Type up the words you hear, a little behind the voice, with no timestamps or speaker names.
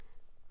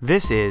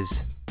This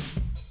is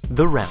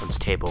The Rounds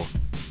Table.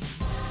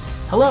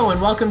 Hello and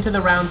welcome to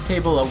The Rounds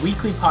Table, a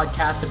weekly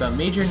podcast about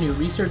major new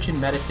research in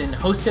medicine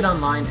hosted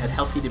online at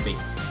Healthy Debate.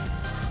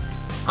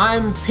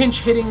 I'm pinch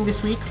hitting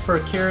this week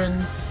for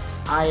Kieran.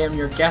 I am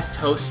your guest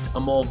host,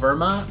 Amol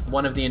Verma,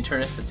 one of the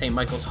internists at St.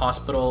 Michael's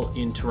Hospital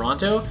in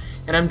Toronto,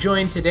 and I'm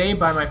joined today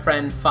by my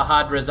friend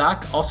Fahad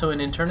Razak, also an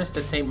internist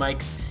at St.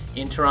 Mike's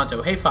in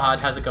Toronto. Hey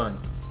Fahad, how's it going?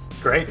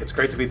 Great, it's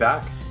great to be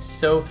back.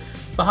 So,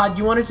 Fahad,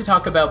 you wanted to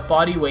talk about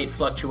body weight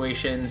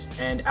fluctuations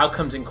and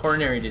outcomes in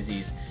coronary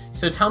disease.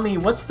 So tell me,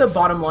 what's the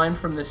bottom line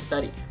from this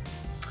study?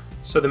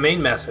 So the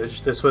main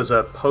message, this was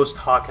a post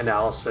hoc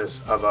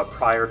analysis of a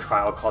prior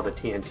trial called the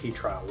TNT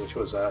trial, which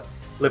was a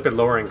lipid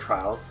lowering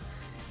trial.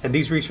 And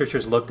these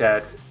researchers looked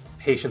at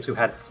patients who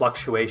had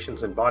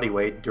fluctuations in body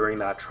weight during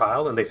that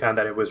trial, and they found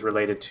that it was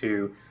related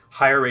to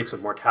higher rates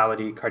of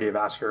mortality,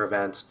 cardiovascular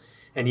events,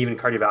 and even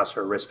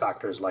cardiovascular risk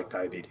factors like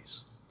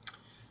diabetes.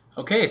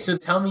 Okay, so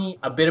tell me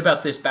a bit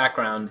about this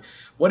background.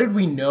 What did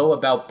we know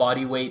about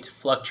body weight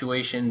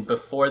fluctuation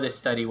before this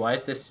study? Why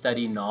is this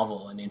study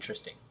novel and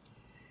interesting?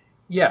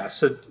 Yeah,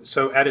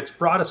 so at its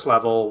broadest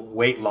level,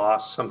 weight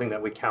loss, something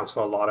that we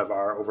counsel a lot of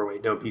our overweight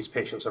and obese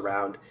patients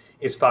around,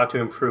 is thought to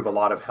improve a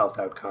lot of health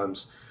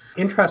outcomes.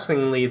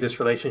 Interestingly, this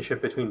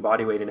relationship between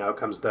body weight and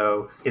outcomes,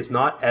 though, is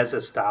not as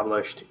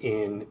established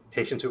in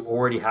patients who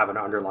already have an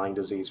underlying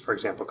disease, for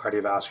example,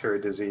 cardiovascular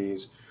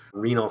disease,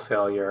 renal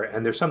failure.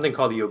 And there's something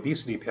called the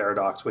obesity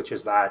paradox, which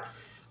is that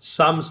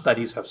some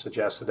studies have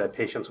suggested that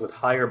patients with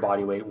higher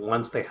body weight,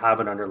 once they have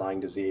an underlying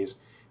disease,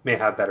 may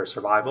have better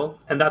survival.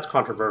 And that's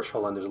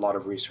controversial, and there's a lot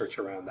of research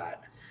around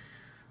that.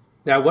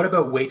 Now, what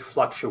about weight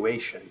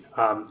fluctuation?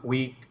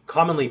 We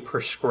commonly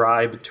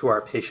prescribe to our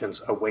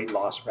patients a weight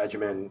loss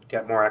regimen,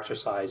 get more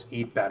exercise,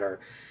 eat better.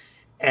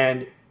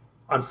 And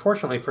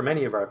unfortunately, for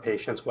many of our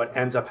patients, what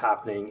ends up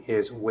happening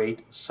is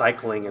weight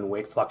cycling and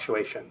weight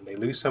fluctuation. They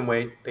lose some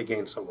weight, they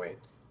gain some weight.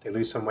 They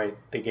lose some weight,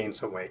 they gain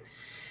some weight.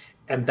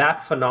 And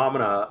that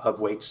phenomena of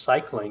weight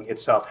cycling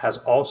itself has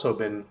also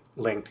been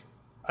linked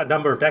a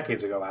number of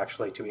decades ago,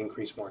 actually, to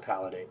increased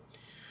mortality.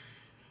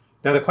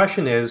 Now, the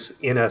question is,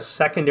 in a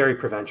secondary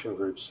prevention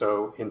group,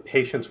 so in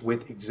patients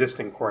with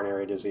existing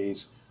coronary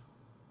disease,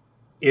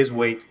 is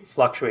weight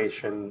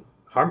fluctuation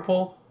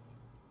harmful?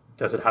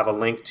 Does it have a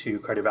link to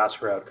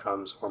cardiovascular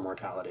outcomes or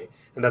mortality?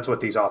 And that's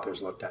what these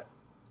authors looked at.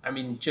 I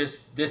mean,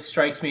 this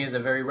strikes me as a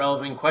very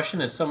relevant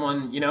question as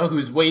someone,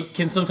 whose weight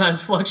can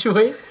sometimes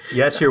fluctuate.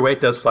 Yes, your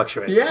weight does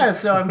fluctuate. Yeah,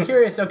 so I'm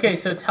curious. Okay,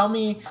 so tell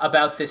me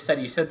about this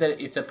study. You said that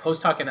it's a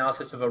post hoc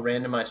analysis of a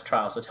randomized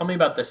trial. So tell me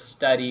about the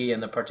study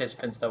and the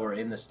participants that were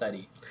in the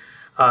study.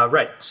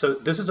 Right. So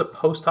this is a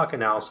post hoc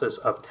analysis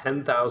of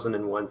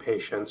 10,001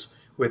 patients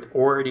with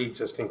already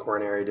existing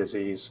coronary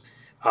disease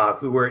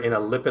who were in a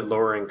lipid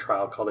lowering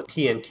trial called a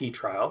TNT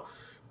trial.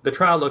 The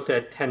trial looked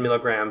at 10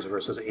 milligrams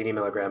versus 80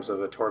 milligrams of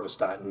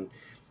atorvastatin,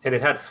 and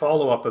it had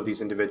follow-up of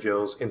these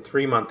individuals in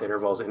 3-month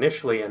intervals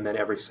initially, and then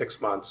every 6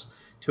 months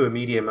to a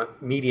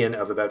median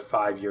of about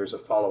 5 years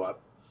of follow-up.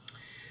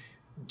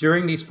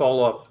 During these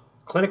follow-up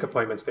clinic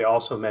appointments, they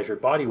also measured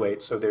body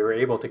weight, so they were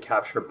able to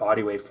capture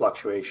body weight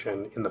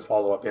fluctuation in the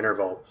follow-up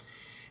interval.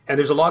 And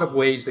there's a lot of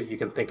ways that you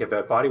can think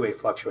about body weight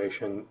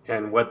fluctuation,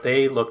 and what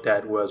they looked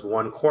at was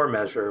one core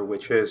measure,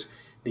 which is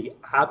the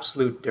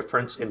absolute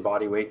difference in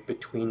body weight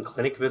between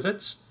clinic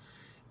visits,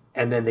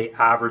 and then they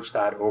averaged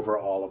that over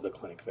all of the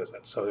clinic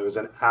visits. So there was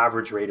an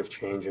average rate of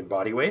change in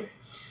body weight.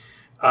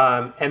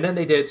 And then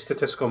they did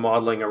statistical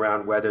modeling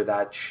around whether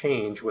that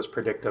change was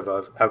predictive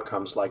of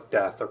outcomes like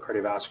death or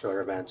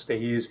cardiovascular events. They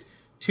used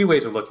two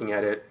ways of looking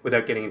at it.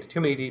 Without getting into too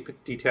many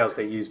details,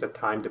 they used a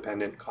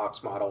time-dependent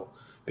Cox model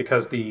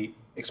because the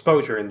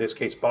exposure, in this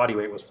case body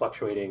weight, was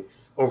fluctuating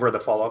over the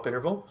follow-up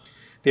interval.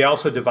 They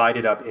also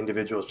divided up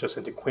individuals just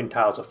into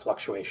quintiles of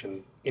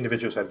fluctuation.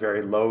 Individuals who had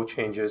very low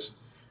changes,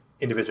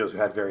 individuals who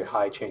had very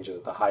high changes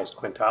at the highest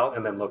quintile,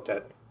 and then looked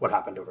at what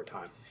happened over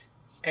time.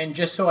 And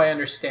just so I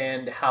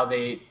understand how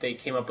they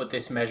came up with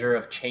this measure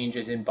of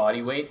changes in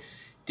body weight,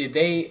 did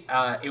they,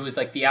 it was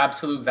like the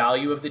absolute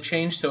value of the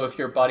change, so if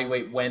your body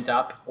weight went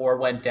up or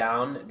went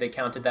down, they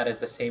counted that as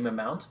the same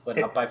amount? Went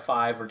up by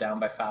 5 or down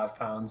by 5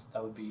 pounds,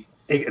 that would be...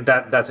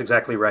 That's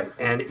exactly right.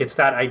 And it's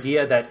that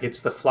idea that it's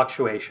the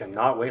fluctuation,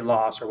 not weight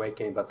loss or weight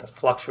gain, but the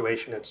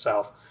fluctuation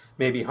itself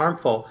may be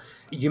harmful.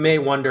 You may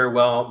wonder,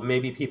 well,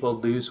 maybe people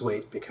lose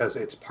weight because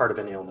it's part of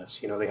an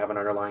illness. They have an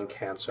underlying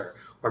cancer.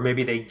 Or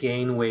maybe they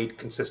gain weight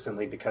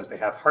consistently because they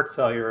have heart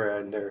failure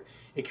and they're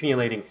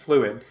accumulating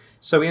fluid.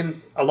 So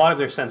in a lot of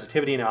their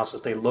sensitivity analysis,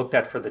 they looked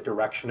at for the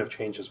direction of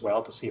change as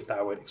well to see if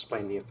that would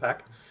explain the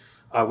effect.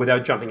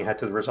 Without jumping ahead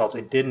to the results,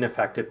 it didn't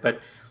affect it. But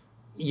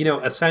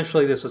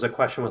essentially this is a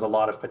question with a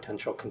lot of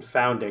potential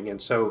confounding. And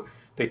so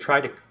they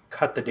tried to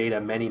cut the data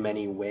many,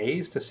 many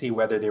ways to see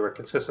whether they were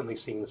consistently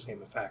seeing the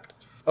same effect.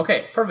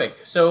 Okay,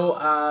 perfect.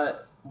 So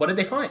what did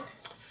they find?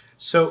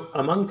 So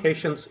among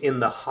patients in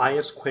the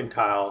highest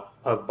quintile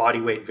of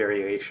body weight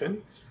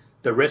variation,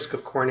 the risk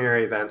of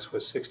coronary events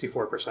was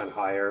 64%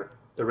 higher.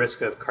 The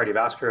risk of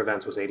cardiovascular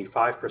events was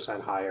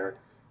 85% higher.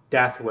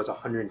 Death was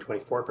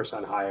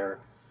 124% higher.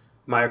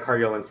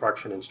 Myocardial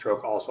infarction and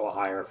stroke also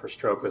higher. For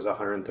stroke was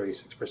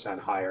 136%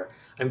 higher.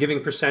 I'm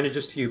giving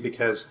percentages to you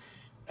because,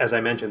 as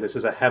I mentioned, this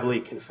is a heavily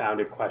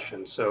confounded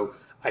question. So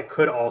I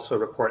could also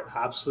report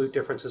absolute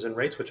differences in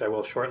rates, which I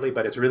will shortly,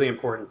 but it's really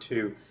important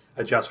to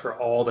adjust for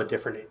all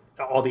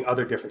the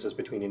other differences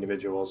between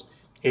individuals,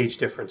 age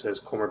differences,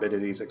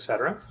 comorbidities,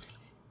 etc.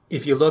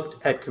 If you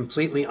looked at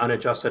completely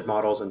unadjusted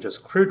models and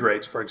just crude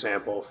rates, for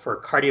example, for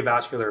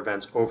cardiovascular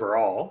events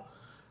overall,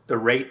 the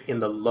rate in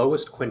the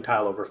lowest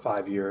quintile over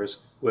 5 years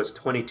was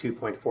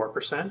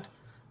 22.4%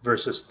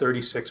 versus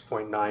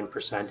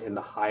 36.9% in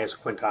the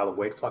highest quintile of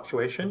weight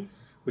fluctuation,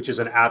 which is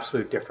an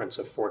absolute difference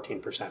of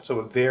 14%. So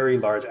a very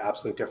large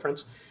absolute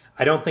difference.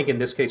 I don't think in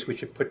this case we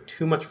should put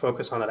too much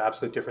focus on that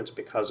absolute difference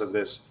because of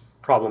this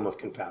problem of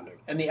confounding.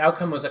 And the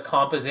outcome was a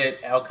composite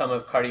outcome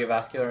of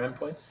cardiovascular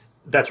endpoints?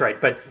 That's right.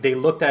 But they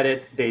looked at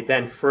it, they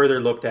then further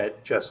looked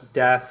at just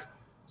death,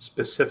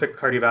 specific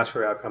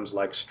cardiovascular outcomes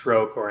like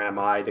stroke or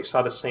MI. They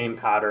saw the same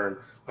pattern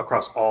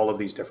across all of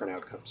these different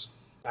outcomes.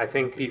 I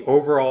think the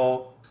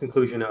overall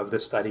conclusion of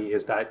this study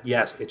is that,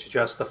 yes, it's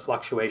just the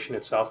fluctuation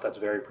itself that's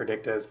very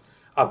predictive,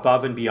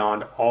 above and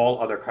beyond all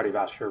other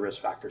cardiovascular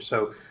risk factors.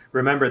 So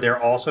remember,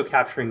 they're also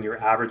capturing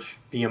your average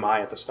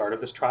BMI at the start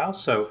of this trial.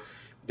 So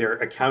they're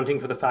accounting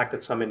for the fact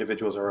that some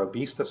individuals are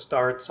obese to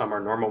start, some are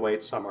normal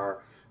weight, some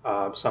are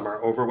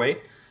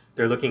overweight.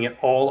 They're looking at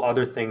all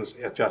other things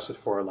adjusted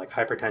for, like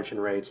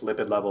hypertension rates,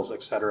 lipid levels,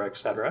 et cetera, et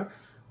cetera.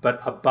 But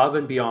above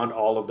and beyond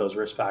all of those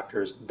risk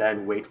factors,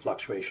 then weight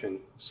fluctuation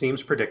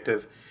seems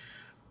predictive.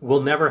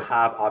 We'll never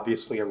have,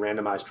 obviously, a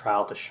randomized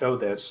trial to show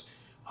this.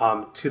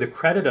 To the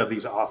credit of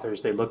these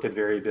authors, they looked at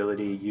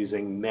variability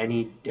using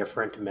many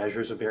different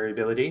measures of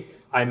variability.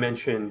 I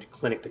mentioned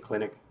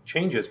clinic-to-clinic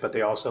changes, but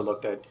they also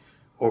looked at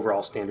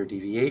overall standard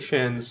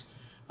deviations.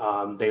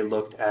 They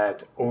looked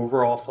at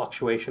overall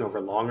fluctuation over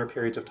longer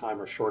periods of time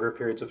or shorter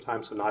periods of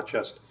time, so not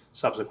just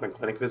subsequent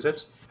clinic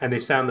visits. And they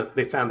found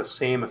the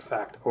same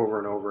effect over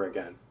and over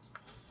again.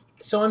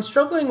 So I'm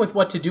struggling with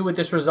what to do with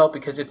this result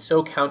because it's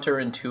so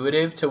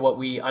counterintuitive to what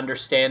we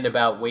understand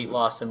about weight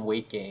loss and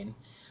weight gain.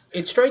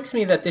 It strikes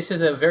me that this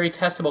is a very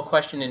testable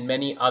question in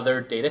many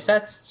other data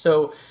sets.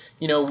 So,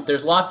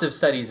 there's lots of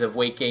studies of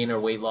weight gain or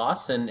weight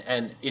loss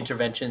and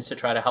interventions to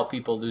try to help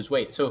people lose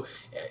weight. So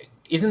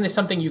isn't this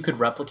something you could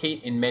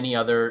replicate in many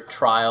other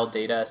trial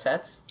data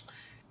sets?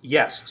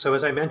 Yes. So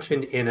as I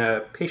mentioned, in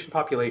a patient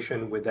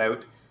population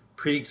without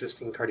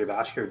pre-existing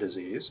cardiovascular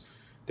disease,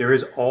 there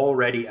is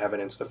already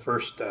evidence. The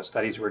first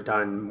studies were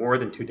done more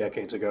than 2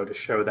 decades ago to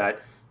show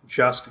that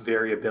just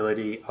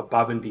variability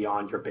above and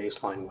beyond your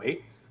baseline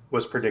weight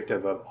was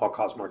predictive of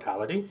all-cause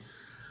mortality.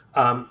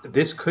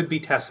 This could be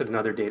tested in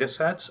other data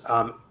sets.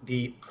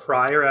 The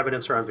prior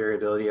evidence around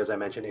variability, as I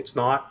mentioned, it's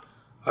not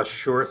a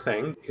sure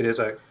thing. It is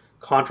a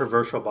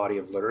controversial body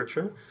of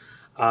literature.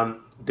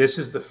 This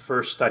is the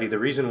first study. The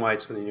reason why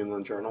it's in the New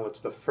England Journal, it's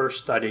the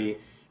first study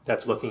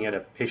that's looking at a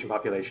patient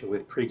population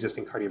with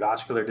pre-existing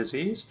cardiovascular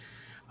disease.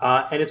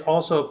 And it's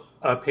also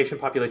a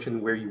patient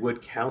population where you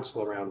would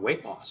counsel around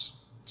weight loss,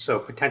 so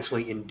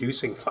potentially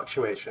inducing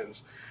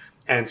fluctuations.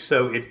 And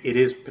so it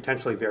is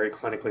potentially very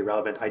clinically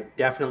relevant. I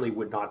definitely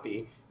would not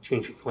be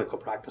changing clinical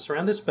practice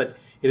around this, but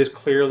it is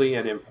clearly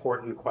an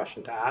important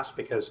question to ask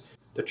because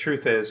the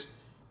truth is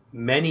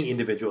many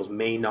individuals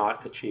may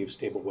not achieve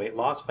stable weight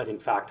loss, but in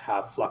fact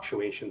have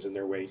fluctuations in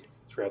their weight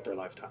throughout their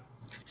lifetime.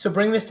 So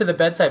bring this to the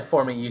bedside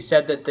for me. You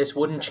said that this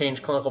wouldn't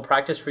change clinical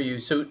practice for you.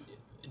 So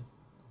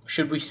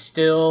should we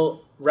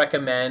still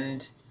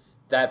recommend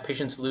that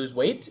patients lose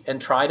weight and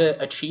try to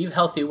achieve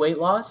healthy weight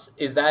loss?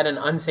 Is that an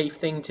unsafe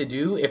thing to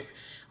do? If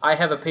I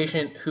have a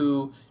patient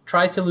who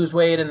tries to lose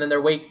weight and then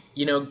their weight,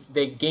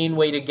 they gain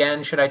weight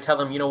again, should I tell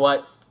them,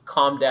 what,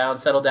 calm down,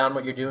 settle down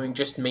what you're doing,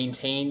 just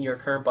maintain your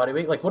current body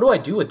weight? Like, what do I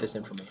do with this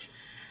information?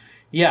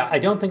 Yeah, I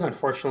don't think,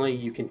 unfortunately,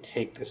 you can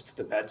take this to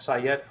the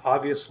bedside yet.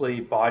 Obviously,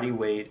 body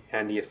weight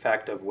and the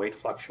effect of weight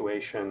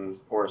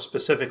fluctuation, or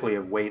specifically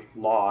of weight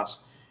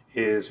loss,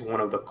 is one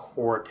of the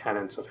core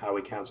tenets of how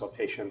we counsel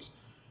patients.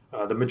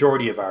 The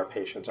majority of our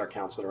patients are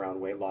counseled around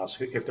weight loss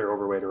if they're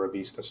overweight or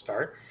obese to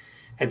start.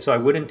 And so I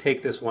wouldn't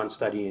take this one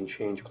study and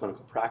change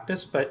clinical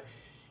practice, but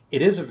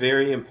it is a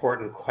very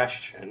important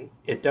question.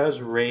 It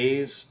does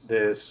raise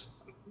this,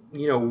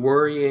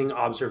 worrying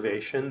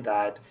observation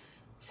that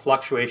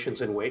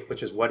fluctuations in weight,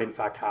 which is what in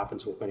fact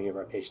happens with many of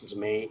our patients,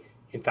 may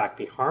in fact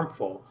be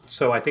harmful.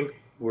 So I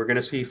think we're going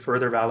to see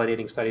further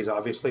validating studies.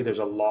 Obviously, there's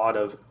a lot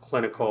of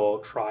clinical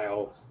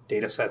trial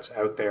data sets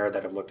out there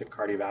that have looked at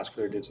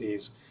cardiovascular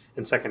disease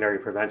and secondary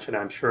prevention.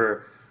 I'm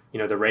sure,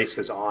 the race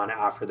is on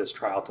after this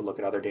trial to look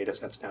at other data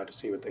sets now to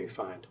see what they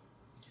find.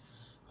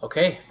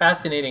 Okay,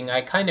 fascinating.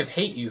 I kind of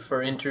hate you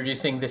for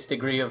introducing this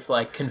degree of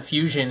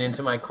confusion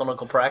into my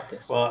clinical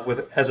practice. Well,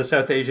 as a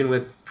South Asian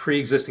with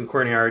pre-existing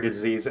coronary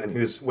disease and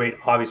whose weight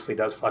obviously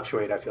does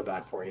fluctuate, I feel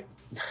bad for you.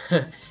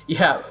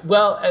 Yeah,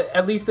 well,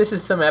 at least this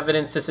is some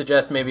evidence to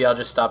suggest maybe I'll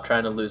just stop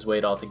trying to lose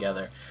weight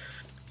altogether.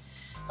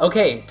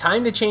 Okay,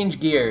 time to change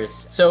gears.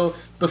 So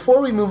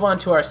before we move on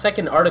to our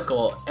second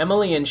article,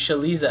 Emily and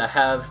Shaliza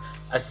have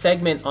a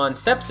segment on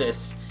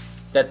sepsis.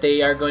 that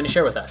they are going to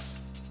share with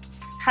us.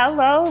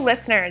 Hello,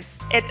 listeners.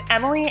 It's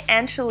Emily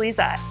and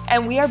Shaliza,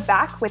 and we are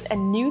back with a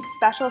new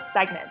special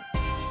segment.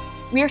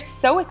 We are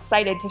so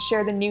excited to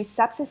share the new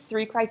Sepsis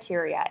 3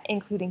 criteria,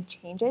 including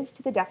changes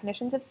to the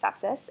definitions of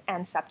sepsis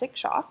and septic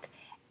shock,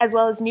 as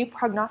well as new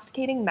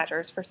prognosticating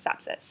measures for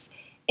sepsis,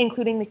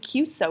 including the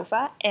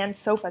Q-SOFA and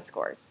SOFA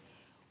scores.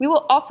 We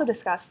will also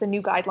discuss the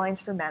new guidelines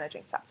for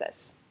managing sepsis.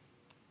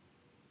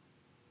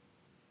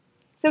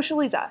 So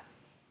Shaliza,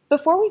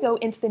 before we go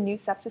into the new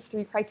Sepsis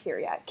 3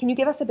 criteria, can you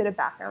give us a bit of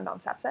background on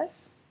sepsis?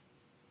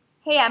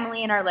 Hey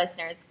Emily and our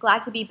listeners,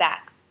 glad to be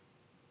back.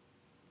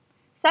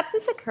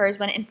 Sepsis occurs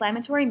when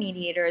inflammatory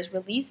mediators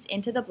released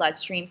into the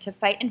bloodstream to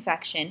fight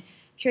infection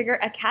trigger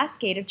a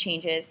cascade of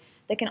changes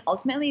that can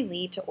ultimately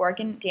lead to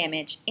organ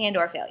damage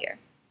and/or failure.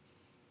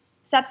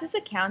 Sepsis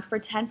accounts for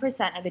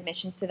 10% of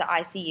admissions to the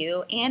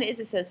ICU and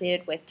is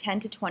associated with 10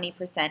 to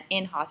 20%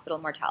 in-hospital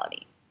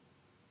mortality.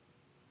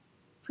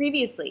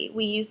 Previously,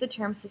 we used the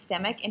term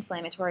systemic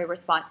inflammatory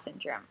response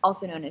syndrome,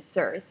 also known as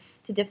SIRS,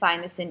 to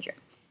define the syndrome.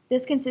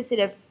 This consisted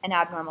of an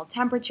abnormal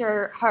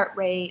temperature, heart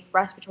rate,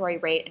 respiratory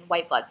rate, and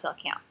white blood cell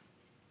count.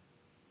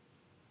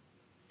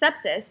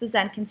 Sepsis was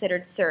then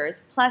considered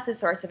SIRS plus a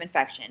source of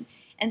infection,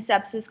 and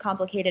sepsis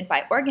complicated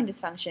by organ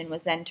dysfunction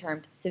was then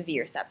termed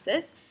severe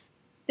sepsis.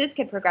 This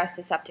could progress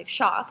to septic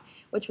shock,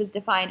 which was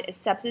defined as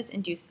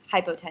sepsis-induced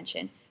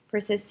hypotension,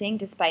 persisting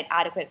despite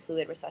adequate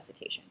fluid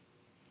resuscitation.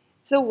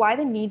 So why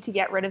the need to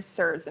get rid of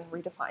SIRS and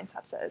redefine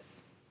sepsis?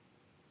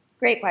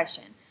 Great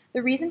question.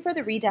 The reason for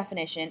the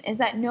redefinition is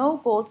that no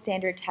gold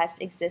standard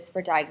test exists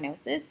for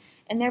diagnosis,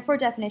 and therefore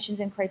definitions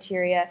and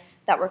criteria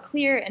that were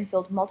clear and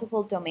filled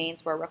multiple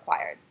domains were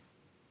required.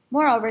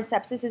 Moreover,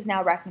 sepsis is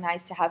now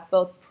recognized to have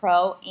both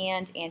pro-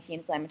 and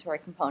anti-inflammatory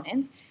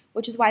components,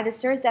 which is why the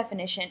SIRS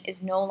definition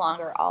is no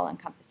longer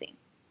all-encompassing.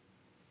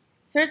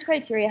 SIRS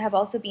criteria have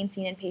also been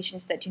seen in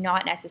patients that do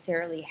not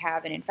necessarily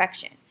have an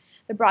infection.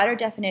 The broader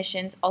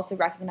definitions also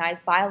recognize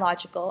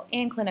biological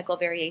and clinical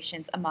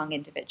variations among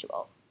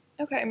individuals.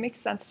 Okay,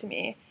 makes sense to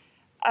me.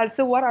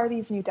 So what are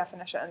these new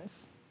definitions?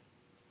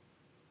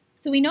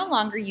 So we no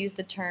longer use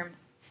the term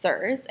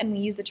SIRS, and we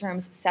use the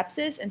terms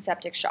sepsis and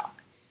septic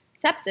shock.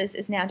 Sepsis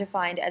is now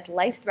defined as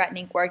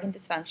life-threatening organ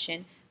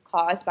dysfunction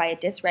caused by a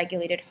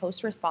dysregulated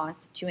host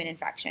response to an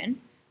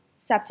infection.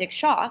 Septic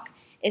shock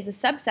is a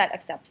subset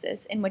of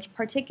sepsis in which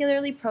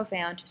particularly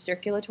profound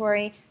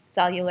circulatory,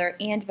 cellular,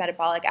 and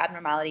metabolic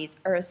abnormalities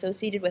are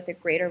associated with a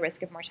greater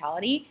risk of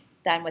mortality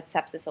than with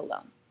sepsis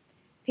alone.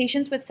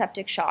 Patients with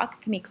septic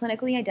shock can be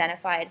clinically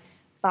identified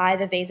by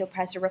the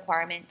vasopressor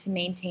requirement to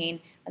maintain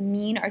a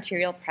mean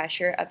arterial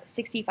pressure of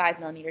 65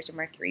 millimeters of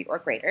mercury or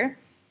greater,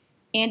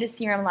 and a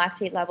serum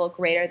lactate level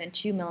greater than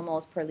 2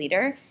 millimoles per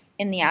liter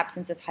in the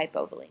absence of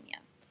hypovolemia.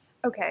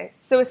 Okay,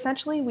 so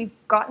essentially we've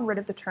gotten rid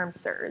of the term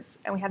SIRS,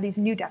 and we have these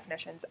new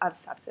definitions of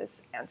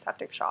sepsis and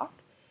septic shock.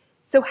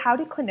 So how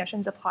do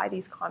clinicians apply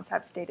these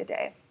concepts day to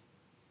day?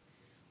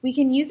 We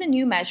can use a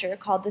new measure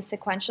called the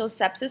Sequential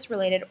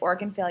Sepsis-Related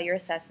Organ Failure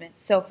Assessment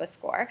SOFA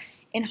score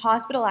in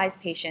hospitalized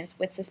patients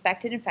with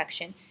suspected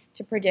infection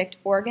to predict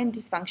organ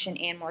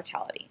dysfunction and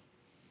mortality.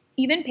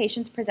 Even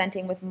patients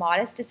presenting with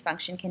modest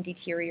dysfunction can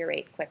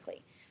deteriorate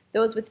quickly.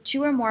 Those with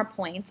 2 or more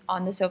points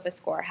on the SOFA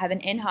score have an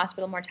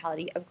in-hospital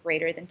mortality of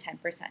greater than 10%.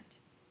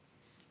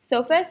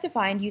 SOFA is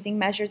defined using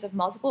measures of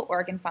multiple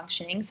organ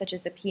functioning, such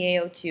as the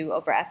PaO2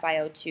 over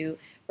FiO2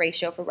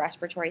 ratio for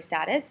respiratory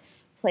status,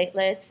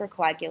 platelets for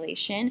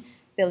coagulation,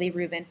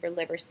 bilirubin for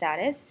liver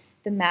status,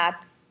 the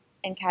MAP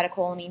and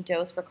catecholamine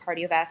dose for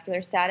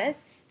cardiovascular status,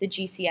 the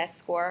GCS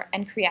score,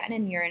 and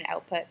creatinine urine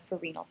output for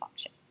renal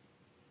function.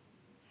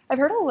 I've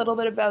heard a little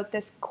bit about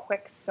this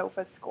quick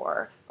SOFA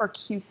score, or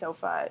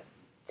Q-SOFA.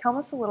 Tell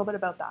us a little bit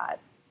about that.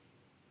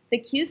 The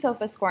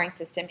Q-SOFA scoring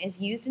system is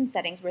used in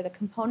settings where the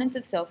components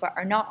of SOFA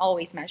are not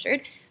always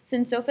measured,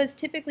 since SOFA is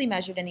typically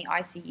measured in the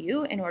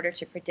ICU in order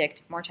to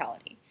predict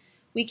mortality.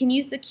 We can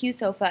use the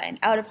Q-SOFA in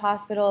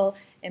out-of-hospital,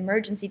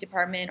 emergency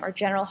department, or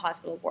general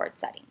hospital ward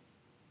settings.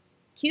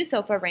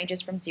 Q-SOFA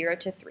ranges from 0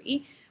 to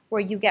 3,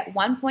 where you get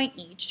 1 point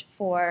each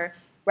for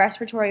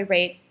respiratory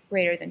rate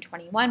greater than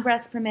 21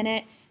 breaths per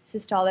minute,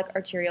 systolic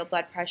arterial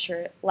blood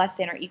pressure less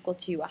than or equal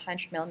to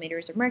 100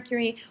 millimeters of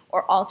mercury,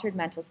 or altered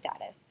mental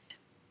status.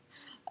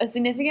 A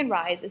significant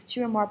rise is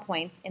 2 or more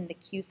points in the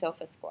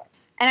Q-SOFA score.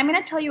 And I'm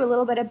going to tell you a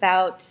little bit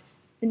about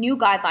the new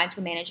guidelines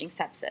for managing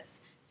sepsis.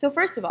 So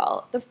first of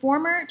all, the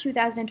former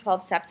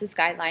 2012 sepsis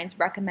guidelines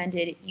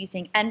recommended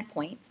using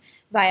endpoints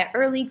via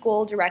early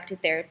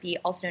goal-directed therapy,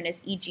 also known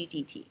as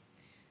EGDT.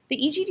 The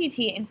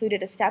EGDT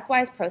included a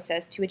stepwise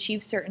process to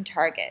achieve certain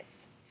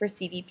targets for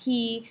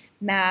CVP,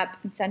 MAP,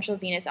 and central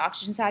venous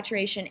oxygen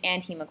saturation,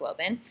 and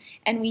hemoglobin,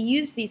 and we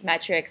used these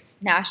metrics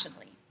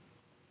nationally.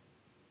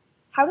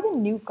 How do the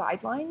new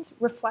guidelines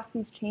reflect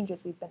these changes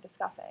we've been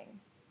discussing?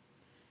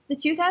 The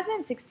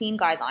 2016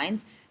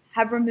 guidelines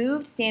have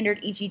removed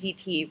standard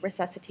EGDT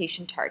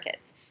resuscitation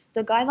targets.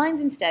 The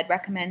guidelines instead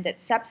recommend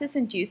that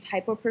sepsis-induced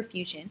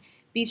hypoperfusion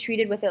be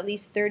treated with at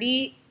least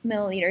 30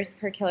 milliliters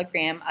per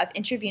kilogram of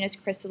intravenous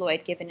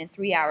crystalloid given in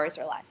 3 hours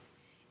or less.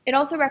 It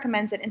also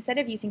recommends that instead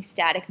of using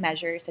static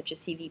measures such as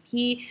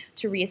CVP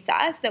to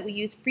reassess, that we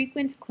use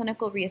frequent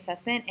clinical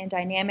reassessment and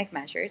dynamic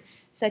measures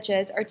such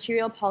as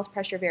arterial pulse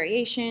pressure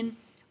variation,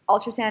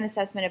 ultrasound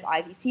assessment of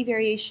IVC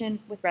variation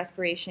with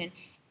respiration,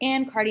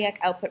 and cardiac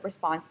output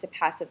response to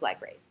passive leg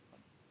raise.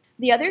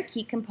 The other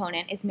key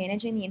component is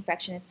managing the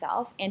infection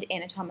itself and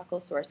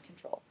anatomical source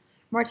control.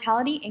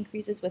 Mortality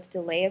increases with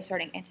delay of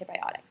starting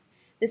antibiotics.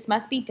 This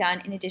must be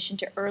done in addition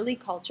to early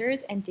cultures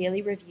and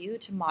daily review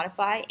to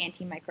modify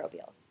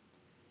antimicrobials.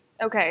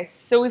 Okay,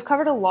 so we've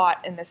covered a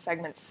lot in this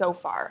segment so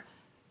far.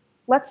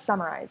 Let's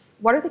summarize.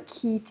 What are the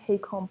key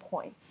take-home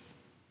points?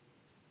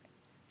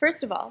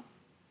 First of all,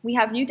 we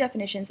have new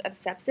definitions of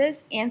sepsis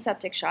and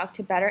septic shock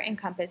to better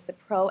encompass the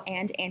pro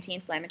and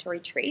anti-inflammatory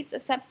traits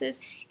of sepsis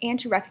and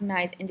to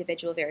recognize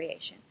individual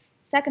variation.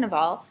 Second of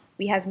all,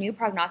 we have new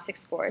prognostic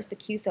scores, the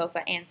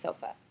Q-SOFA and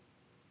SOFA.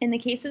 In the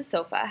case of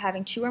SOFA,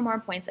 having 2 or more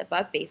points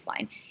above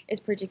baseline is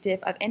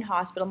predictive of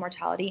in-hospital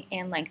mortality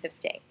and length of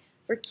stay.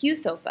 For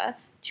Q-SOFA,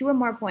 2 or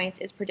more points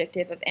is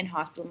predictive of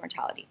in-hospital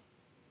mortality.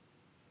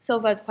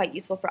 SOFA is quite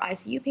useful for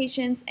ICU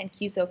patients and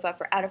Q-SOFA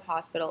for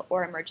out-of-hospital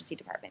or emergency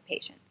department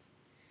patients.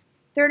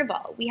 Third of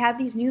all, we have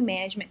these new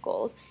management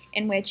goals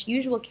in which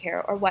usual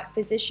care, or what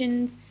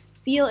physicians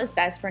feel is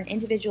best for an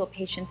individual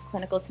patient's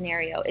clinical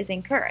scenario, is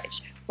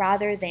encouraged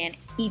rather than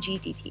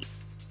EGDT.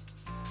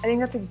 I think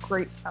that's a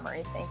great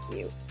summary, thank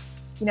you.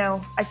 You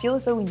know, I feel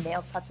as though we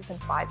nailed sepsis in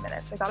 5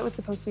 minutes. I thought it was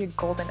supposed to be a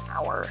golden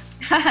hour.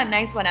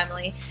 Nice one,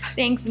 Emily.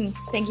 Thanks, and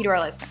thank you to our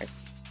listeners.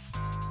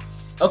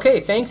 Okay,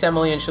 thanks,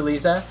 Emily and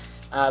Shaliza.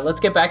 Let's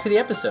get back to the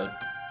episode.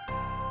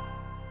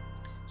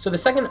 So the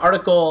second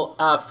article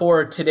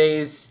for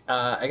today's,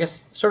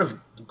 sort of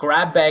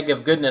grab bag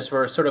of goodness,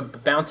 we're sort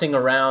of bouncing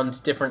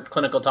around different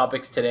clinical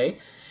topics today.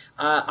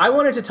 I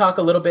wanted to talk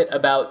a little bit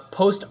about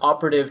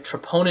post-operative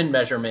troponin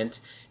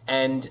measurement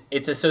and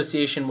its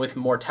association with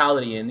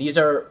mortality. And these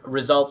are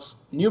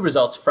new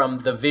results from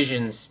the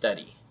VISION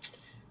study.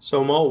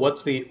 So Mo,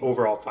 what's the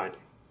overall finding?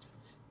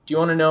 Do you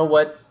want to know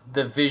what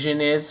the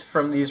vision is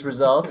from these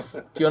results?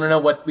 Do you want to know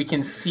what we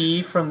can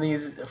see from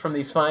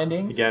these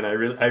findings? Again, I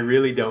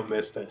really don't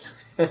miss this.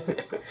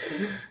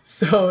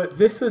 So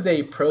this was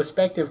a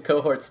prospective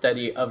cohort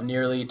study of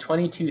nearly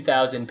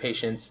 22,000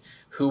 patients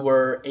who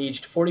were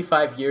aged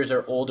 45 years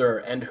or older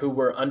and who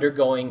were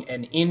undergoing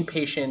an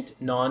inpatient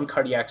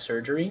non-cardiac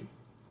surgery.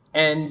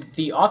 And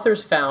the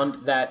authors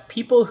found that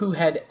people who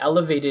had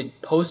elevated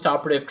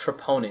post-operative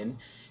troponin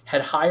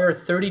had higher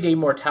 30-day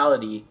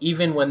mortality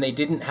even when they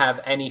didn't have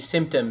any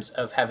symptoms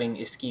of having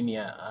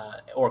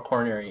ischemia or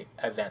coronary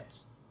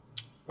events.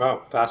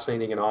 Wow,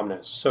 fascinating and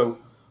ominous. So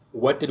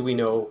what did we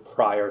know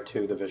prior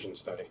to the VISION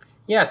study?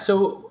 Yeah,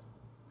 so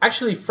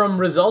actually from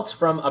results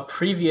from a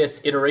previous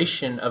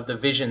iteration of the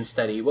VISION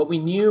study, what we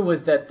knew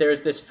was that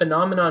there's this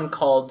phenomenon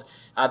called,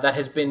 that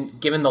has been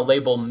given the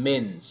label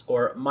MINS,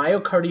 or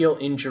myocardial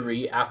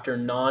injury after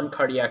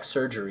non-cardiac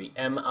surgery,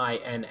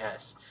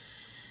 MINS.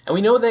 And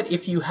we know that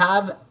if you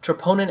have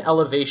troponin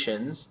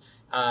elevations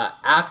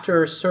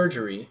after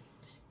surgery,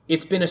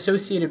 it's been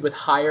associated with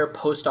higher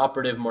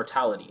post-operative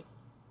mortality.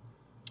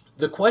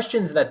 The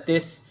questions that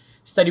this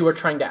study were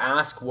trying to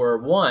ask were,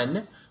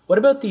 one, what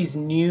about these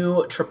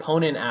new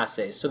troponin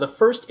assays? So the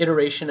first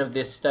iteration of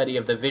this study,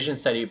 of the VISION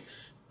study,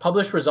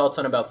 published results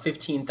on about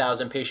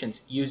 15,000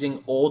 patients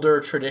using older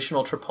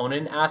traditional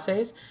troponin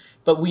assays.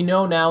 But we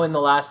know now in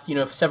the last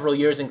several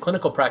years in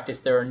clinical practice,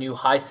 there are new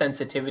high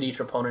sensitivity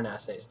troponin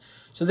assays.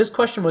 So this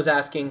question was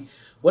asking,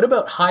 what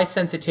about high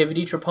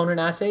sensitivity troponin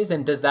assays,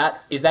 and is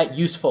that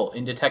useful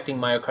in detecting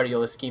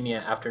myocardial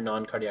ischemia after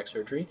non-cardiac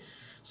surgery?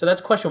 So that's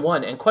question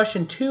one. And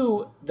question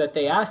two that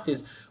they asked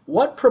is,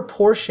 what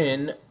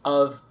proportion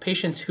of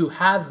patients who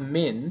have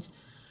MINS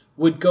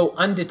would go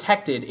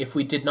undetected if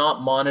we did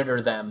not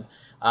monitor them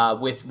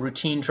with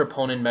routine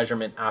troponin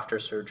measurement after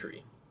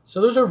surgery? So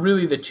those are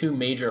really the two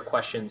major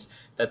questions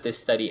that this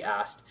study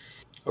asked.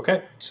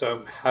 Okay,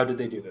 so how did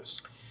they do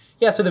this?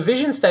 Yeah, so the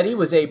VISION study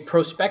was a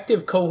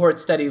prospective cohort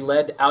study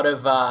led out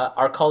of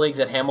our colleagues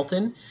at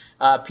Hamilton,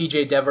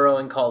 PJ Devereaux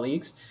and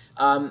colleagues.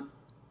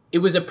 It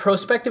was a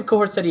prospective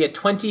cohort study at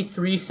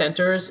 23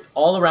 centers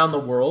all around the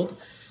world.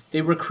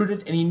 They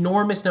recruited an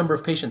enormous number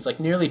of patients, like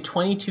nearly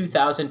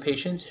 22,000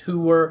 patients, who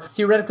were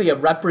theoretically a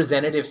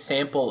representative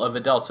sample of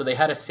adults. So they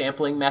had a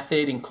sampling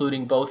method,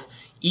 including both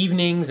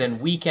evenings and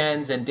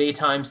weekends and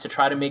daytimes, to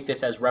try to make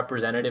this as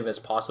representative as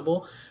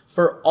possible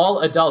for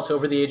all adults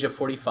over the age of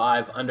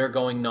 45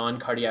 undergoing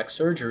non-cardiac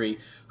surgery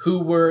who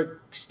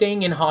were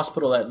staying in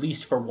hospital at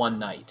least for one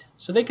night.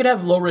 So they could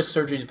have low-risk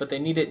surgeries, but they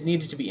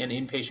needed to be an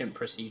inpatient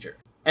procedure.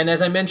 And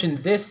as I mentioned,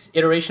 this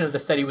iteration of the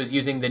study was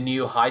using the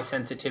new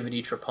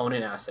high-sensitivity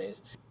troponin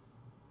assays.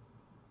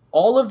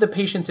 All of the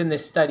patients in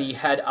this study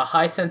had a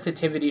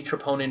high-sensitivity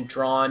troponin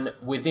drawn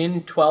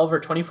within 12 or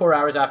 24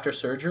 hours after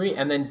surgery,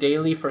 and then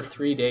daily for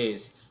 3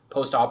 days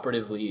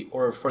post-operatively,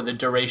 or for the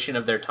duration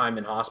of their time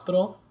in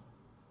hospital.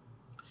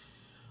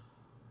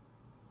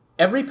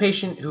 every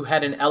patient who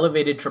had an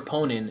elevated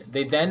troponin,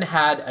 they then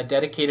had a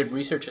dedicated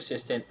research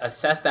assistant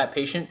assess that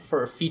patient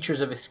for features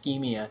of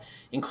ischemia,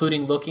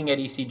 including looking at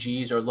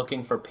ECGs or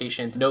looking for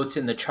patient notes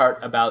in the chart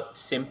about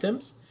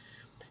symptoms.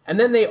 And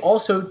then they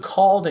also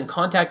called and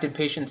contacted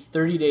patients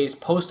 30 days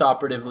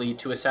post-operatively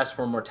to assess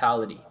for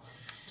mortality.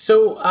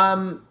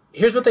 So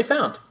here's what they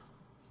found.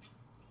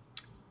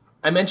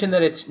 I mentioned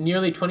that it's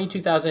nearly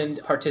 22,000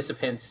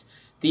 participants.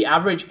 The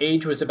average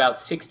age was about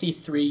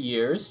 63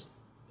 years.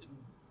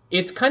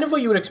 It's kind of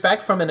what you would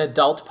expect from an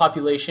adult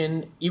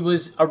population. It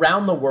was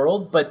around the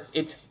world, but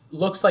it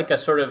looks like a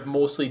sort of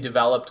mostly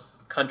developed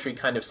country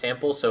kind of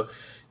sample. So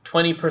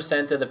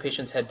 20% of the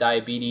patients had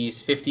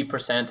diabetes,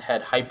 50%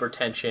 had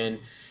hypertension,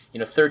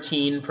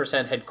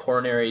 13% had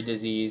coronary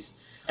disease.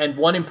 And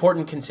one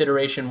important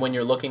consideration when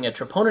you're looking at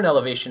troponin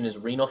elevation is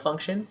renal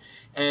function.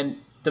 And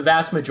the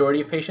vast majority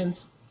of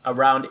patients,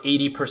 around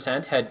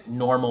 80%, had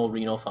normal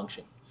renal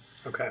function.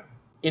 Okay.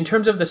 In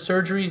terms of the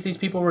surgeries these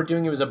people were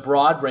doing, it was a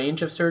broad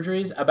range of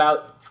surgeries.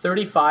 About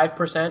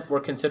 35% were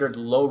considered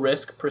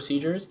low-risk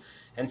procedures,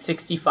 and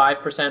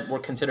 65% were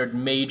considered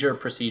major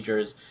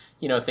procedures,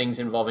 things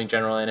involving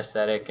general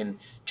anesthetic and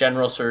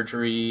general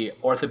surgery,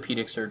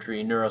 orthopedic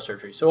surgery,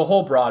 neurosurgery. So a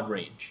whole broad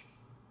range.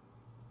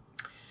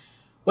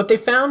 What they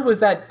found was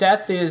that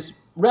death is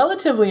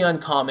relatively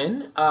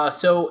uncommon.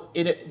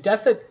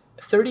 Death at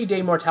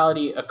 30-day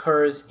mortality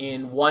occurs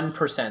in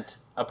 1%,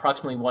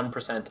 approximately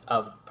 1%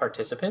 of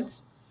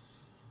participants.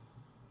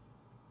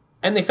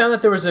 And they found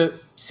that there was a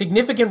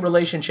significant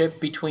relationship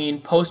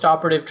between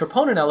post-operative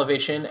troponin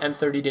elevation and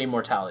 30-day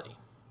mortality.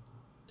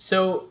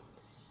 So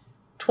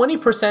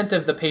 20%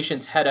 of the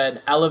patients had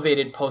an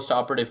elevated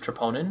post-operative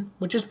troponin,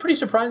 which is pretty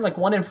surprising, like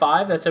 1 in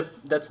 5,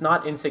 that's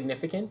not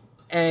insignificant.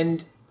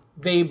 And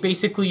they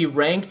basically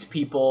ranked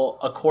people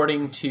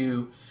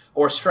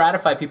or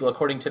stratified people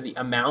according to the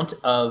amount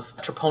of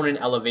troponin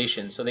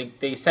elevation. So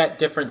they set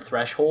different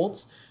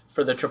thresholds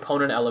for the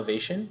troponin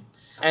elevation.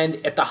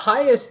 And at the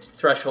highest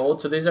threshold,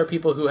 so these are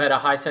people who had a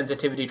high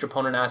sensitivity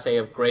troponin assay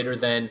of greater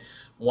than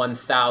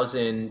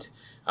 1,000,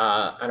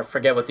 I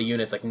forget what the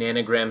units, like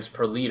nanograms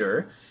per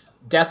liter,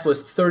 death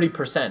was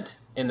 30%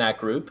 in that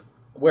group,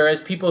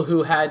 whereas people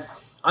who had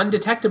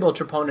undetectable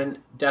troponin,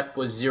 death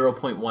was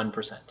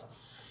 0.1%.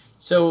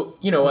 So,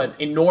 an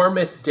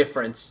enormous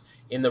difference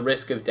in the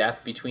risk of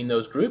death between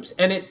those groups,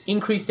 and it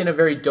increased in a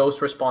very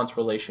dose-response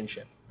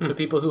relationship. So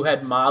people who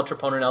had mild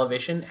troponin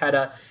elevation had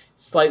a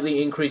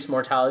slightly increased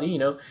mortality,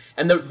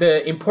 and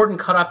the important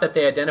cutoff that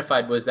they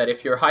identified was that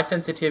if your high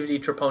sensitivity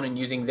troponin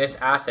using this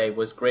assay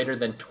was greater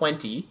than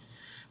 20,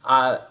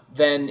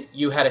 then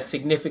you had a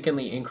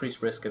significantly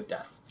increased risk of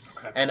death.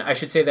 Okay. And I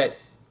should say that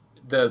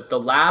the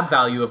lab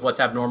value of what's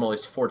abnormal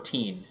is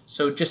 14,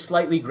 so just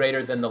slightly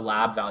greater than the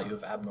lab value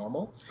of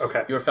abnormal.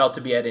 Okay. You were felt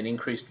to be at an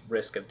increased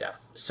risk of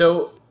death.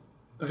 So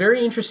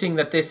very interesting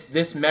that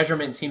this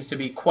measurement seems to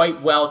be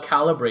quite well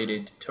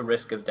calibrated to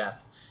risk of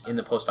death in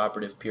the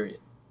post-operative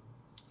period.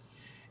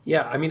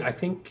 Yeah, I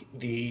think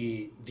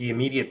the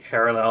immediate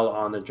parallel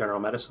on the general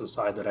medicine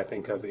side that I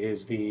think of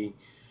is the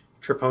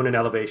troponin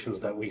elevations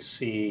that we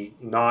see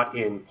not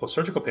in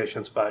post-surgical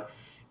patients, but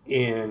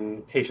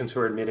in patients who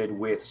are admitted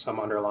with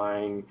some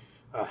underlying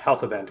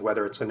health event,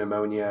 whether it's a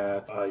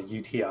pneumonia, a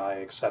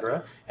UTI,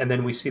 etc. And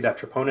then we see that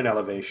troponin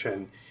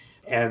elevation.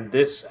 And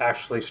this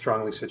actually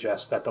strongly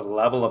suggests that the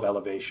level of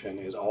elevation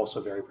is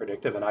also very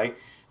predictive. And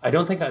I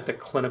don't think at the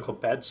clinical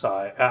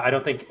bedside, I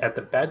don't think at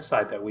the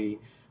bedside that we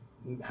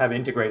have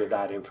integrated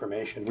that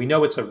information. We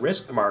know it's a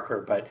risk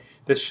marker, but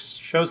this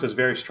shows this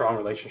very strong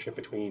relationship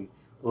between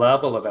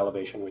level of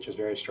elevation, which is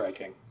very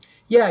striking.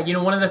 Yeah,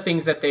 one of the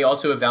things that they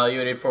also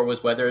evaluated for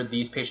was whether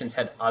these patients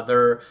had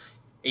other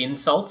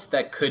insults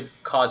that could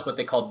cause what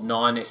they called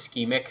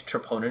non-ischemic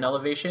troponin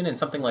elevation, and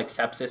something like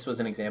sepsis was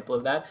an example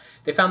of that.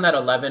 They found that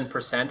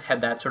 11%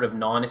 had that sort of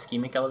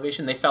non-ischemic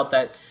elevation. They felt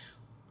that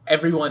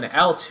everyone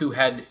else who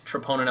had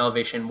troponin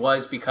elevation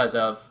was because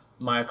of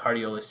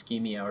myocardial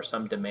ischemia or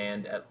some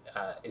demand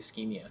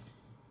ischemia.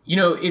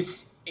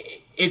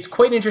 It's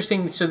quite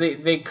interesting. So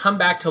they come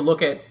back to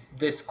look at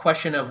this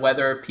question of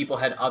whether people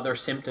had other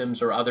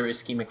symptoms or other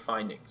ischemic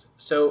findings.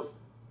 So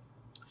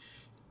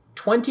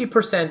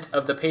 20%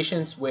 of the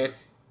patients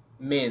with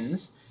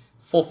MINS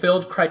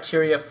fulfilled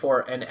criteria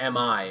for an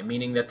MI,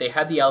 meaning that they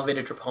had the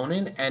elevated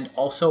troponin and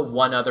also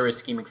one other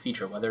ischemic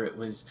feature, whether it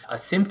was a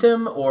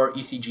symptom or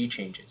ECG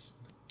changes.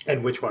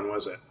 And which one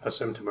was it? A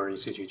symptom or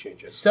ECG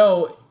changes?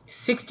 So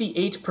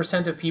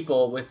 68% of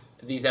people with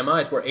these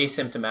MIs were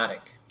asymptomatic.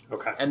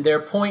 Okay. And their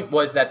point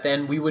was that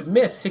then we would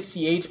miss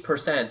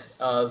 68%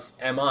 of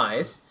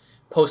MIs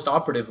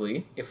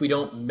post-operatively if we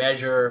don't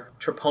measure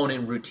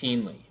troponin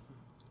routinely.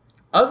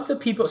 Of the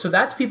people, so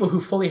that's people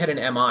who fully had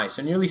an MI.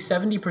 So nearly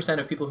 70%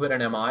 of people who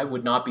had an MI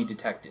would not be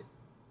detected.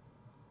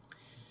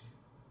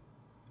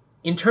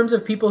 In terms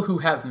of people who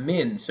have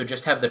MINS, so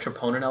just have the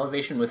troponin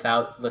elevation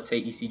without, let's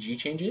say, ECG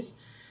changes,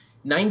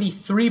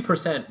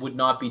 93% would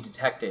not be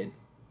detected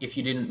if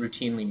you didn't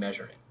routinely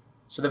measure it.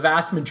 So the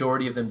vast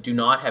majority of them do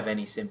not have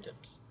any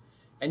symptoms.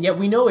 And yet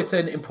we know it's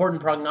an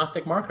important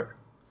prognostic marker.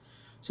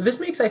 So this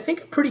makes, I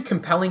think, a pretty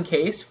compelling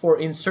case for,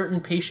 in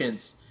certain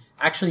patients,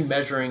 actually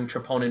measuring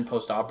troponin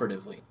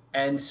postoperatively.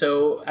 And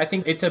so I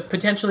think it's a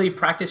potentially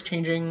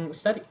practice-changing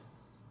study.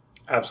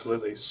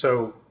 Absolutely.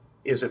 So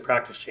is it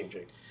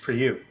practice-changing for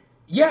you?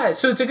 Yeah,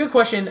 so it's a good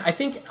question. I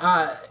think,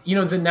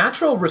 the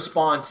natural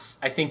response,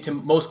 I think, to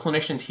most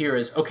clinicians here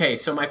is, okay,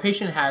 so my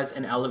patient has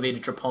an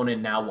elevated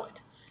troponin, now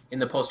what? In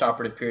the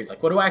postoperative period,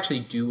 like, what do I actually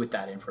do with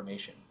that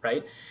information,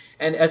 right?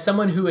 And as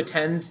someone who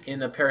attends in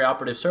the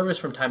perioperative service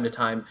from time to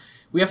time,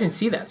 we often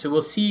see that. So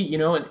we'll see,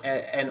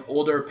 an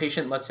older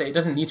patient, let's say, it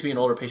doesn't need to be an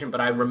older patient,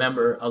 but I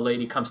remember a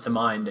lady comes to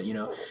mind,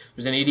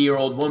 there's an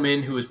 80-year-old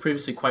woman who was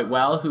previously quite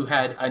well, who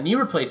had a knee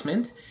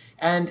replacement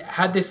and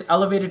had this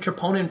elevated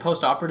troponin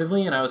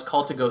postoperatively, and I was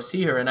called to go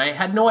see her, and I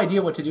had no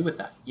idea what to do with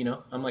that,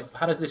 I'm like,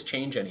 how does this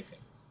change anything?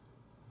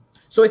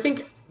 So I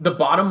think the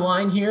bottom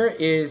line here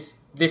is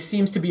this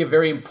seems to be a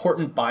very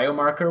important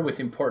biomarker with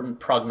important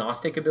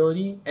prognostic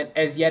ability, and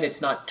as yet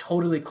it's not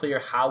totally clear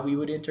how we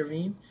would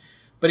intervene.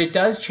 But it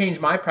does change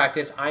my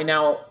practice. I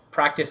now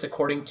practice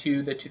according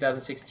to the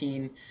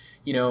 2016,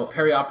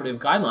 perioperative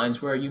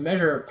guidelines, where you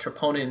measure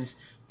troponins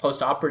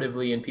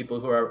postoperatively in people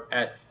who are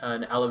at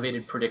an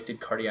elevated predicted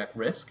cardiac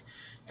risk.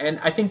 And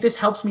I think this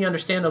helps me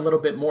understand a little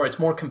bit more. It's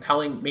more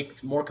compelling,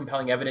 makes more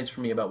compelling evidence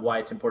for me about why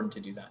it's important to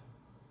do that.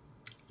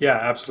 Yeah,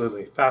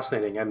 absolutely.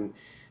 Fascinating. And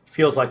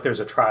feels like there's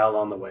a trial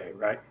on the way,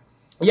 right?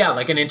 Yeah,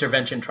 like an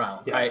intervention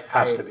trial. Yeah, it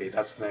has to be.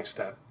 That's the next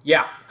step.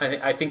 Yeah,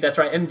 I think that's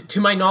right. And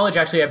to my knowledge,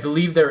 actually, I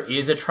believe there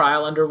is a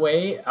trial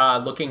underway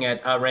looking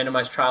at a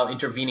randomized trial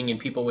intervening in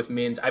people with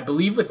MINS, I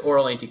believe with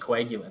oral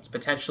anticoagulants,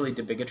 potentially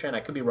dabigatran. I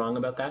could be wrong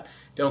about that.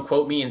 Don't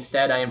quote me.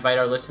 Instead, I invite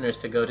our listeners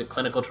to go to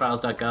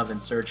clinicaltrials.gov and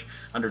search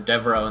under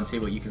Devereaux and see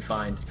what you can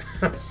find.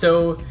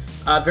 So,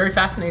 very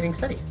fascinating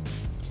study.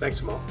 Thanks,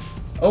 Amal.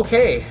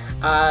 Okay,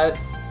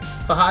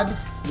 Fahad,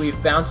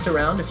 we've bounced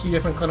around a few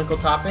different clinical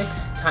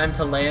topics. Time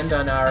to land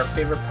on our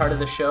favorite part of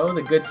the show,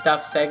 the good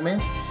stuff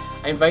segment.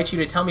 I invite you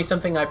to tell me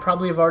something I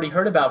probably have already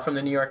heard about from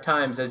the New York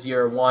Times, as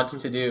you're wont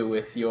to do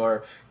with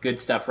your good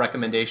stuff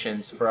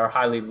recommendations for our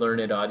highly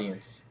learned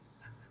audience.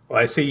 Well,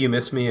 I see you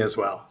miss me as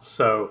well.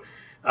 So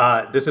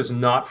this is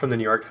not from the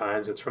New York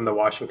Times. It's from the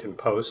Washington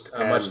Post.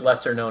 A much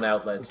lesser known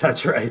outlet.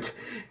 That's right.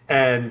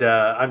 And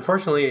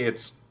unfortunately,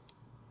 it's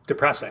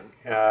depressing.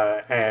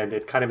 And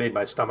it kind of made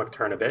my stomach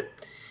turn a bit.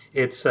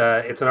 It's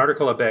an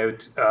article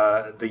about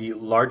the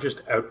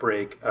largest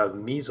outbreak of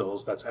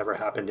measles that's ever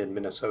happened in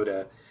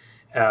Minnesota.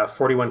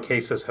 41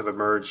 cases have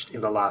emerged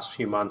in the last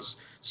few months,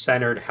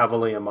 centered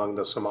heavily among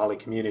the Somali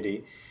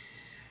community.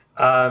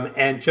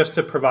 And just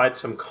to provide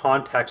some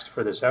context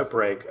for this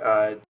outbreak,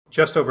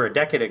 just over a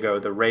decade ago,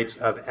 the rates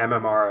of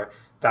MMR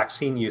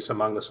vaccine use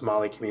among the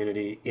Somali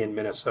community in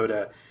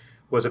Minnesota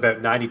was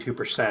about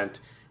 92%,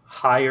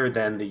 higher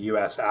than the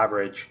U.S.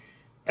 average.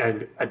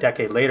 And a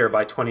decade later,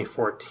 by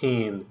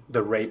 2014,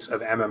 the rates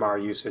of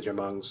MMR usage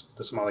amongst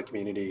the Somali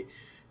community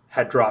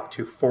had dropped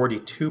to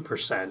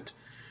 42%,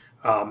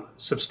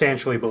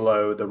 substantially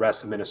below the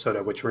rest of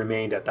Minnesota, which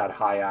remained at that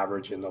high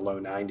average in the low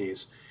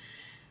 90s.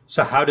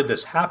 So how did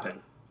this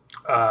happen?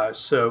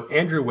 So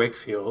Andrew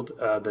Wakefield,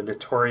 the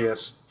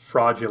notorious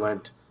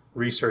fraudulent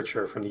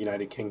researcher from the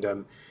United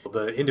Kingdom,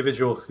 the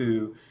individual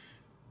who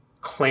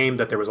claimed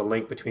that there was a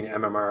link between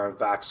MMR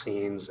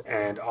vaccines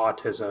and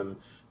autism.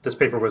 This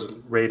paper was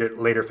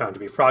later found to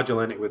be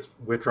fraudulent. It was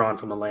withdrawn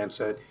from the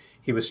Lancet.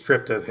 He was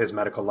stripped of his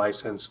medical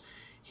license.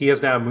 He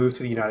has now moved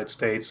to the United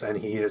States, and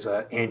he is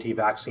an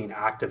anti-vaccine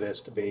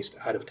activist based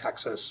out of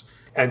Texas.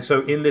 And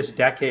so in this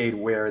decade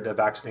where the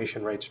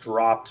vaccination rates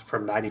dropped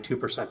from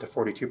 92% to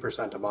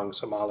 42% among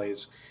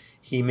Somalis,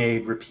 he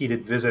made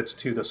repeated visits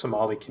to the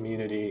Somali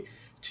community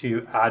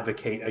to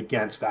advocate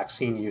against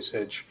vaccine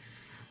usage.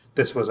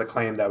 This was a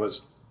claim that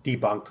was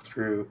debunked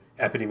through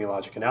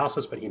epidemiologic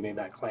analysis, but he made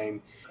that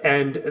claim.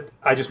 And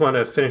I just want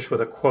to finish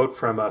with a quote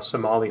from a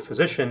Somali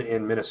physician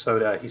in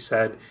Minnesota. He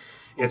said,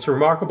 "It's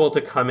remarkable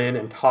to come in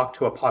and talk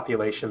to a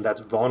population that's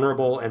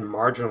vulnerable and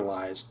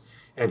marginalized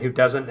and who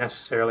doesn't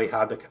necessarily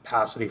have the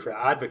capacity for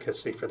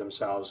advocacy for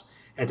themselves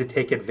and to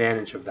take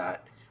advantage of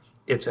that.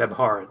 It's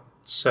abhorrent."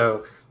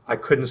 So I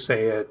couldn't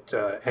say it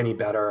any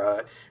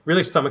better.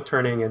 Really stomach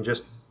turning and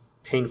just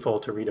painful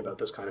to read about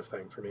this kind of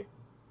thing for me.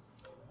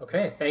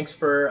 Okay, thanks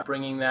for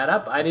bringing that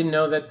up. I didn't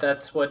know that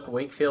that's what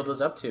Wakefield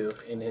was up to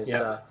in his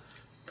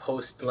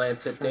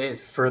post-Lancet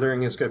days.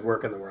 Furthering his good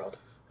work in the world.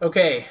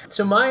 Okay,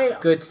 so my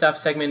good stuff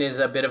segment is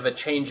a bit of a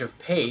change of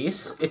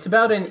pace. It's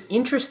about an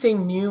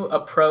interesting new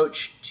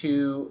approach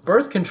to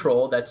birth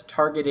control that's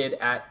targeted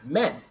at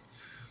men.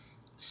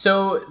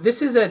 So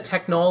this is a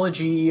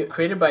technology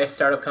created by a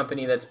startup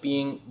company that's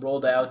being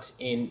rolled out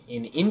in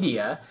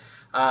India,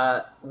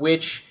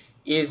 which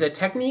is a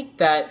technique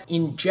that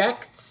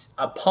injects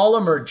a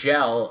polymer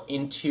gel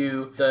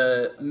into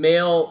the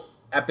male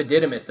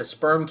epididymis, the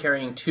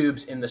sperm-carrying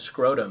tubes in the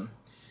scrotum.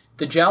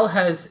 The gel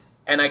has,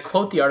 and I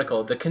quote the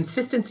article, the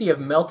consistency of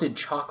melted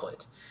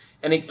chocolate,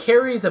 and it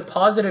carries a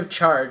positive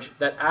charge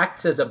that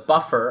acts as a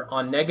buffer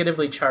on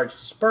negatively charged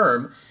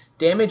sperm,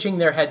 damaging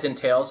their heads and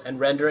tails and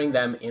rendering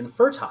them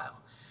infertile.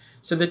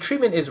 So the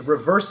treatment is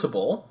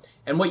reversible,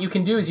 and what you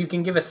can do is you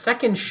can give a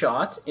second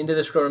shot into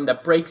the scrotum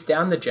that breaks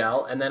down the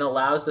gel and then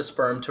allows the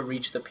sperm to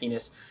reach the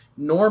penis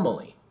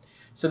normally.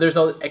 So there's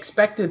an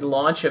expected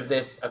launch of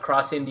this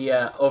across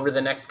India over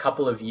the next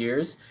couple of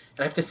years. And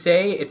I have to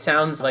say, it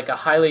sounds like a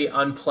highly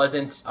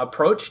unpleasant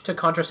approach to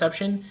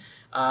contraception,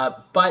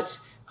 but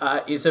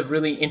is a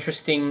really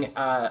interesting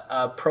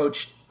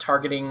approach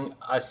targeting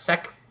a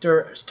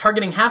sector,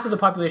 targeting half of the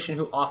population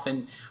who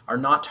often are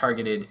not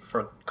targeted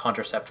for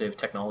contraceptive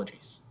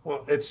technologies.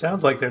 Well, it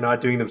sounds like they're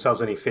not doing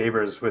themselves any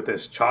favors with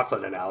this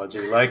chocolate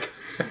analogy. Like,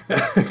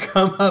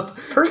 come up.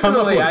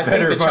 Personally, I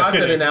think the chocolate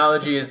marketing.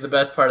 analogy is the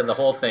best part of the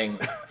whole thing.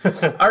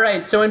 All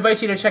right, so I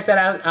invite you to check that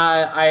out.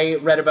 I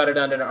read about it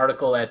on an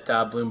article at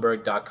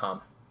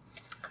Bloomberg.com.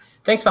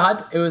 Thanks,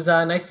 Fahad. It was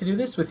nice to do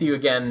this with you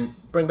again.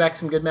 Bring back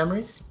some good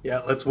memories.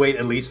 Yeah, let's wait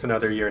at least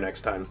another year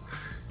next time.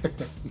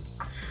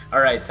 All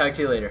right, talk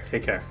to you later.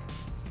 Take care.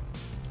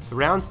 The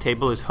Rounds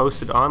Table is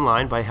hosted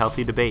online by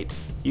Healthy Debate.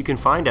 You can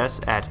find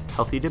us at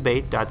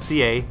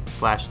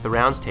healthydebate.ca/The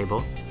Rounds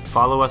Table,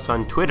 follow us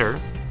on Twitter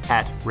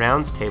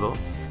 @RoundsTable,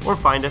 or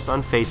find us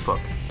on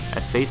Facebook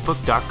at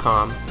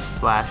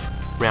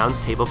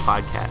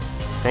facebook.com/RoundsTablePodcast.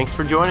 Thanks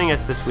for joining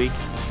us this week.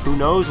 Who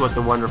knows what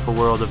the wonderful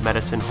world of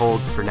medicine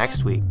holds for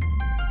next week?